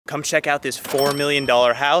Come check out this $4 million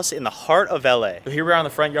house in the heart of LA. So here we are in the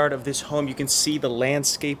front yard of this home. You can see the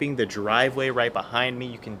landscaping, the driveway right behind me.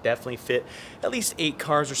 You can definitely fit at least 8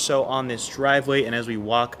 cars or so on this driveway. And as we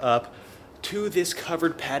walk up to this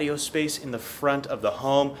covered patio space in the front of the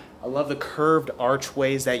home, I love the curved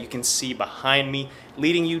archways that you can see behind me,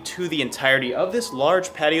 leading you to the entirety of this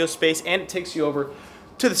large patio space, and it takes you over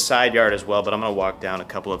to the side yard as well, but I'm gonna walk down a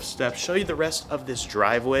couple of steps, show you the rest of this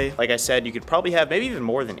driveway. Like I said, you could probably have maybe even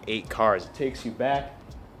more than 8 cars. It takes you back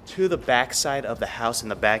to the back side of the house in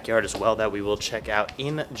the backyard as well, that we will check out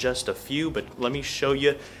in just a few, but let me show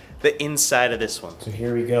you the inside of this one. So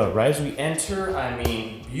here we go. Right as we enter, I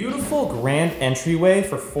mean, beautiful grand entryway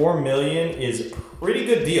for $4 million is a pretty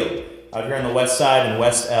good deal out here on the west side in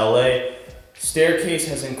West LA. Staircase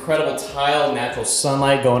has incredible tile, natural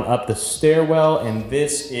sunlight going up the stairwell, and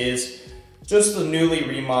this is just the newly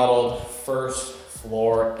remodeled first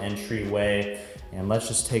floor entryway. And let's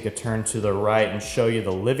just take a turn to the right and show you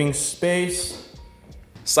the living space.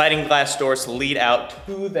 Sliding glass doors to lead out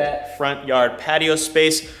to that front yard patio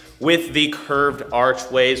space with the curved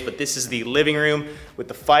archways, but this is the living room with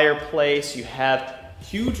the fireplace. You have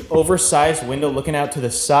huge oversized window looking out to the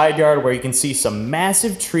side yard where you can see some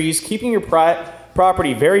massive trees, keeping your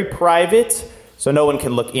property very private, so no one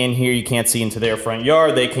can look in here. You can't see into their front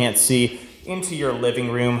yard. They can't see into your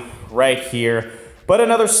living room right here. But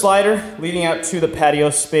another slider leading out to the patio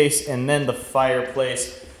space, and then the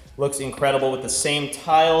fireplace looks incredible with the same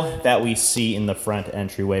tile that we see in the front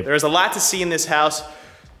entryway. There's a lot to see in this house.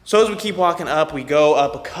 So as we keep walking up, we go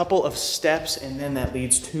up a couple of steps, and then that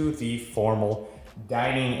leads to the formal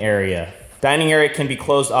dining area. Dining area can be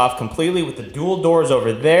closed off completely with the dual doors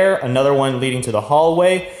over there, another one leading to the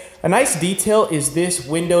hallway. A nice detail is this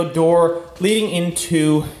window door leading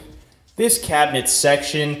into this cabinet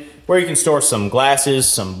section where you can store some glasses,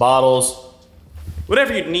 some bottles,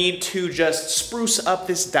 whatever you need to just spruce up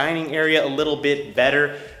this dining area a little bit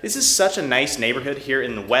better. This is such a nice neighborhood here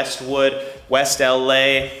in Westwood, West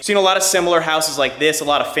LA. Seen a lot of similar houses like this, a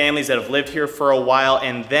lot of families that have lived here for a while,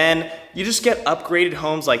 and then you just get upgraded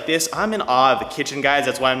homes like this. I'm in awe of the kitchen, guys.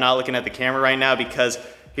 That's why I'm not looking at the camera right now, because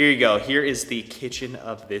here you go. Here is the kitchen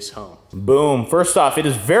of this home. Boom. First off, it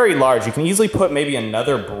is very large. You can easily put maybe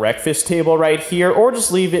another breakfast table right here, or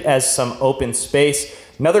just leave it as some open space.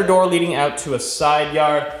 Another door leading out to a side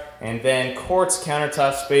yard, and then quartz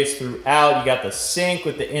countertop space throughout. You got the sink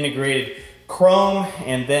with the integrated chrome,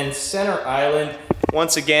 and then center island.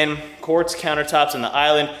 Once again, quartz countertops in the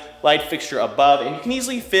island, light fixture above, and you can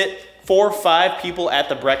easily fit 4 or 5 people at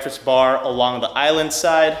the breakfast bar along the island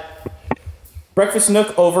side. Breakfast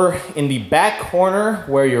nook over in the back corner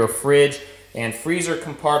where your fridge and freezer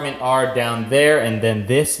compartment are down there, and then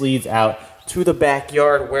this leads out to the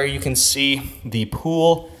backyard where you can see the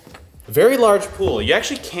pool. Very large pool. You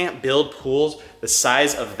actually can't build pools the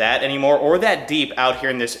size of that anymore, or that deep out here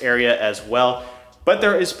in this area as well. But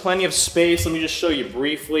there is plenty of space. Let me just show you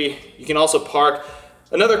briefly. You can also park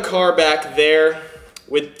another car back there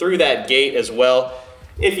through that gate as well,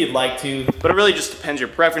 if you'd like to. But it really just depends your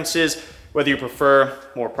preferences, whether you prefer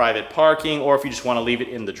more private parking or if you just want to leave it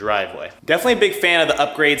in the driveway. Definitely a big fan of the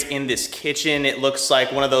upgrades in this kitchen. It looks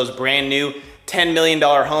like one of those brand new $10 million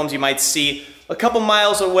homes you might see a couple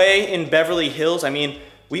miles away in Beverly Hills. I mean,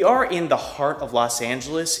 we are in the heart of Los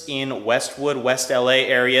Angeles in Westwood, West LA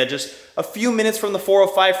area, just a few minutes from the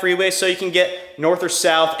 405 freeway, so you can get north or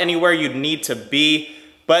south anywhere you'd need to be.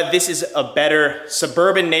 But this is a better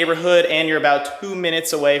suburban neighborhood, and you're about 2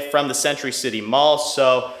 minutes away from the Century City Mall.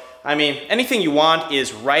 So, I mean, anything you want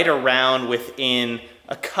is right around within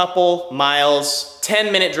a couple miles,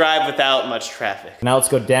 10-minute drive without much traffic. Now let's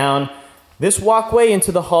go down this walkway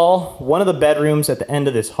into the hall. One of the bedrooms at the end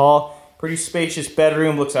of this hall. Pretty spacious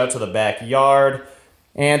bedroom, looks out to the backyard.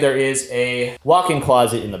 And there is a walk-in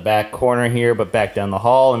closet in the back corner here, but back down the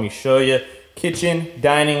hall, let me show you. Kitchen,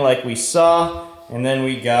 dining like we saw. And then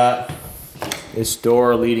we got this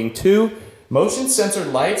door leading to motion sensor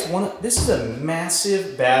lights. This is a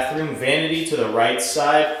massive bathroom, vanity to the right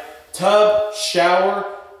side, tub,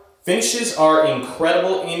 shower. Finishes are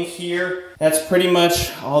incredible in here. That's pretty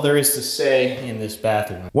much all there is to say in this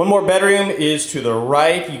bathroom. One more bedroom is to the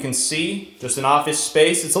right. You can see just an office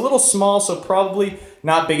space. It's a little small, so probably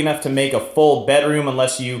not big enough to make a full bedroom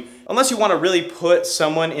unless you want to really put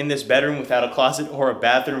someone in this bedroom without a closet or a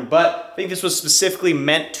bathroom. But I think this was specifically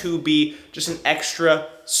meant to be just an extra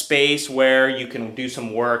space where you can do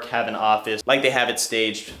some work, have an office, like they have it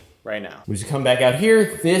staged right now. We just come back out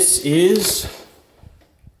here. This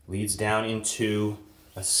leads down into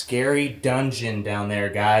a scary dungeon down there,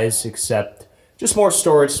 guys, except just more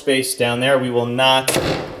storage space down there. We will not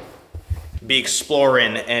be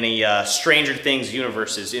exploring any Stranger Things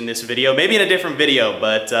universes in this video. Maybe in a different video,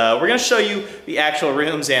 but we're gonna show you the actual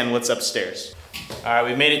rooms and what's upstairs. All right,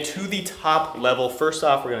 we made it to the top level. First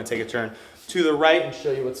off, we're gonna take a turn to the right and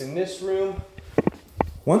show you what's in this room.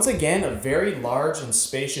 Once again, a very large and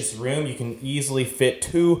spacious room. You can easily fit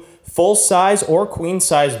 2 full-size or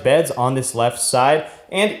queen-size beds on this left side,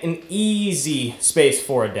 and an easy space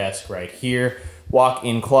for a desk right here.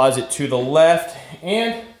 Walk-in closet to the left,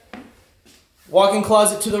 and walk-in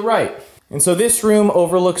closet to the right. And so this room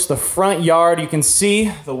overlooks the front yard. You can see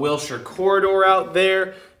the Wilshire corridor out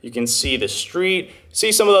there. You can see the street,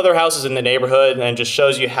 see some of the other houses in the neighborhood, and it just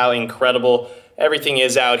shows you how incredible everything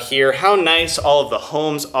is out here, how nice all of the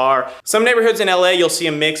homes are. Some neighborhoods in LA, you'll see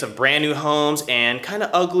a mix of brand new homes and kind of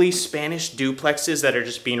ugly Spanish duplexes that are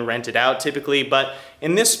just being rented out typically. But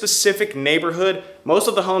in this specific neighborhood, most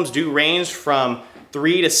of the homes do range from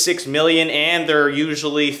 3 to 6 million, and they're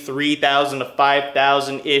usually 3,000 to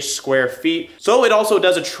 5,000-ish square feet. So it also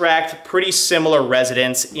does attract pretty similar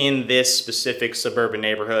residents in this specific suburban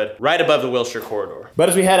neighborhood, right above the Wilshire corridor. But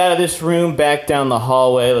as we head out of this room, back down the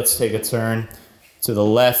hallway, let's take a turn to the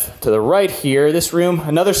left, to the right here. This room,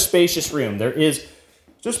 another spacious room. There is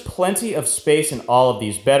just plenty of space in all of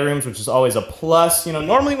these bedrooms, which is always a plus. You know,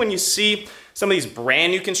 normally when you see some of these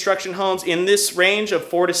brand new construction homes in this range of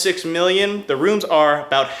 4 to 6 million, the rooms are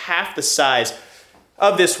about half the size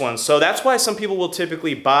of this one. So that's why some people will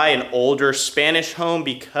typically buy an older Spanish home,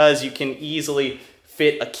 because you can easily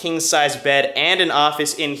fit a king-size bed and an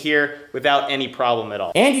office in here without any problem at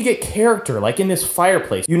all. And you get character, like in this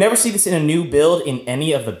fireplace. You never see this in a new build in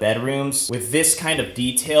any of the bedrooms, with this kind of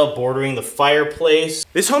detail bordering the fireplace.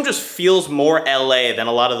 This home just feels more LA than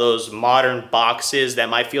a lot of those modern boxes that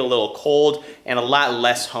might feel a little cold and a lot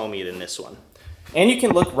less homey than this one. And you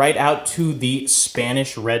can look right out to the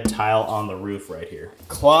Spanish red tile on the roof right here.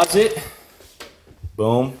 Closet,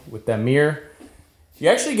 boom, with that mirror. You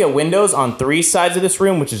actually get windows on 3 sides of this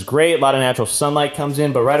room, which is great. A lot of natural sunlight comes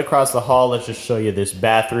in, but right across the hall, let's just show you this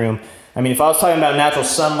bathroom. I mean, if I was talking about natural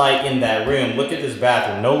sunlight in that room, look at this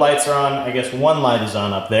bathroom. No lights are on. I guess one light is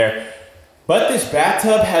on up there. But this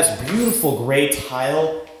bathtub has beautiful gray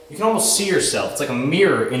tile. You can almost see yourself. It's like a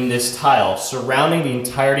mirror in this tile surrounding the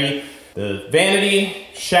entirety. The vanity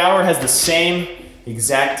shower has the same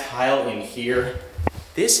exact tile in here.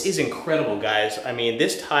 This is incredible, guys. I mean,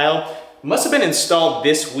 this tile must have been installed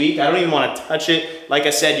this week. I don't even want to touch it. Like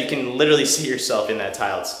I said, you can literally see yourself in that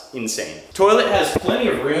tile. It's insane. Toilet has plenty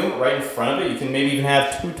of room right in front of it. You can maybe even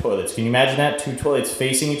have 2 toilets. Can you imagine that? 2 toilets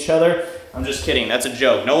facing each other? I'm just kidding, that's a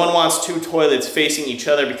joke. No one wants 2 toilets facing each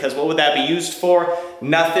other, because what would that be used for?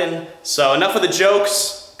 Nothing. So enough of the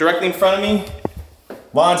jokes. Directly in front of me,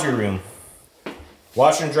 laundry room.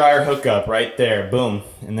 Washer and dryer hookup right there, boom.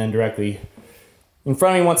 And then directly in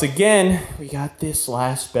front of me once again, we got this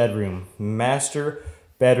last bedroom. Master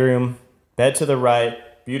bedroom, bed to the right,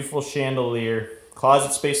 beautiful chandelier,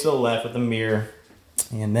 closet space to the left with a mirror.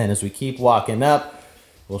 And then as we keep walking up,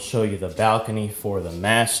 we'll show you the balcony for the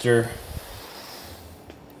master.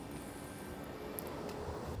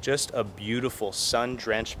 Just a beautiful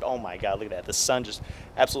sun-drenched, oh my God, look at that. The sun just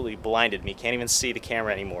absolutely blinded me. Can't even see the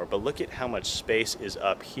camera anymore, but look at how much space is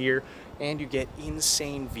up here. And you get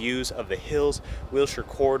insane views of the hills, Wilshire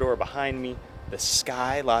corridor behind me, the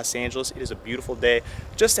sky, Los Angeles. It is a beautiful day,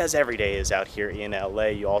 just as every day is out here in LA.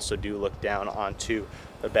 You also do look down onto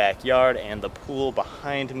the backyard and the pool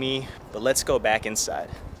behind me. But let's go back inside.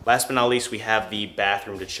 Last but not least, we have the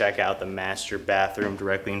bathroom to check out, the master bathroom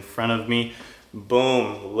directly in front of me.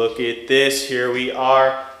 Boom, look at this, here we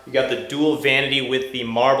are. You got the dual vanity with the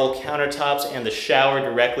marble countertops and the shower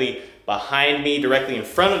directly behind me. Directly in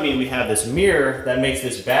front of me, we have this mirror that makes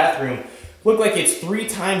this bathroom look like it's 3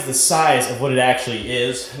 times the size of what it actually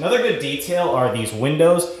is. Another good detail are these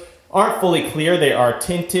windows. Aren't fully clear, they are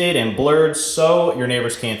tinted and blurred, so your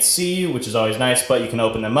neighbors can't see you, which is always nice, but you can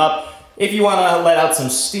open them up if you want to let out some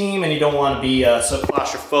steam and you don't want to be so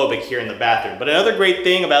claustrophobic here in the bathroom. But another great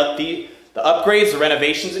thing about the upgrades, the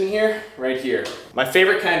renovations in here, right here. My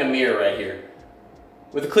favorite kind of mirror right here.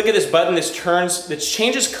 With a click of this button, this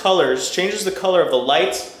changes colors, changes the color of the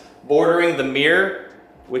lights bordering the mirror,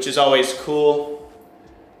 which is always cool.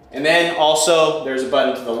 And then also, there's a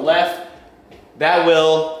button to the left. That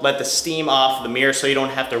will let the steam off the mirror so you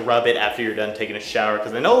don't have to rub it after you're done taking a shower,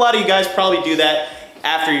 because I know a lot of you guys probably do that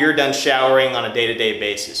after you're done showering on a day-to-day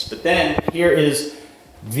basis. But then, here is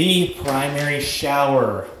the primary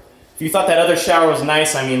shower. If you thought that other shower was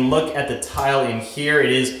nice, I mean, look at the tile in here.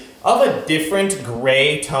 It is of a different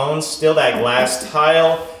gray tone, still that glass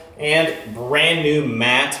tile, and brand new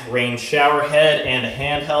matte rain shower head and a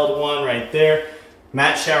handheld one right there.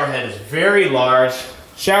 Matte shower head is very large.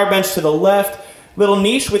 Shower bench to the left. Little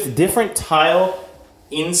niche with different tile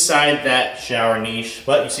inside that shower niche,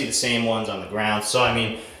 but you see the same ones on the ground. So I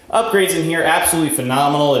mean, upgrades in here, absolutely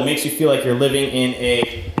phenomenal. It makes you feel like you're living in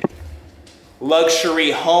a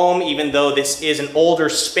luxury home, even though this is an older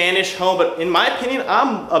Spanish home. But in my opinion,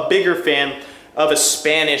 I'm a bigger fan of a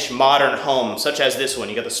Spanish modern home, such as this one.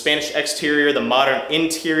 You got the Spanish exterior, the modern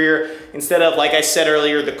interior, instead of, like I said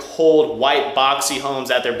earlier, the cold, white, boxy homes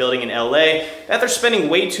that they're building in LA, that they're spending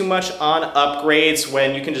way too much on upgrades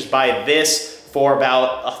when you can just buy this for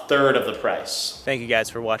about a third of the price. Thank you guys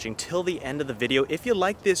for watching till the end of the video. If you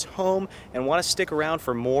like this home and want to stick around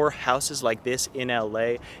for more houses like this in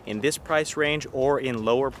LA, in this price range or in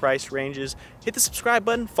lower price ranges, hit the subscribe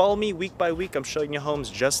button, follow me week by week. I'm showing you homes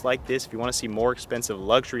just like this. If you want to see more expensive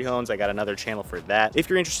luxury homes, I got another channel for that. If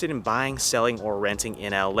you're interested in buying, selling, or renting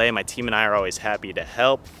in LA, my team and I are always happy to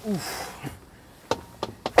help. Oof.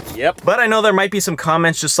 Yep. But I know there might be some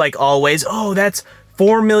comments just like always, oh, that's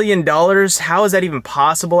 $4 million, how is that even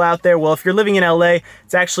possible out there? Well, if you're living in LA,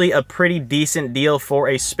 it's actually a pretty decent deal for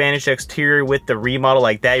a Spanish exterior with the remodel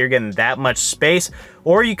like that. You're getting that much space.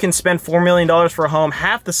 Or you can spend $4 million for a home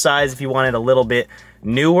half the size if you want it a little bit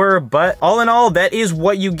newer. But all in all, that is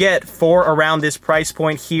what you get for around this price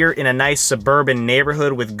point here in a nice suburban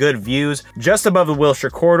neighborhood with good views, just above the Wilshire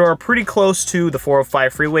corridor, pretty close to the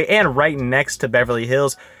 405 freeway and right next to Beverly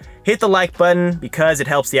Hills. Hit the like button because it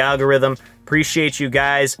helps the algorithm. Appreciate you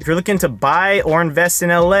guys. If you're looking to buy or invest in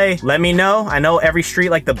LA, let me know. I know every street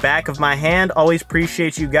like the back of my hand. Always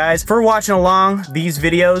appreciate you guys for watching along these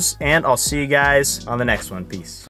videos, and I'll see you guys on the next one. Peace.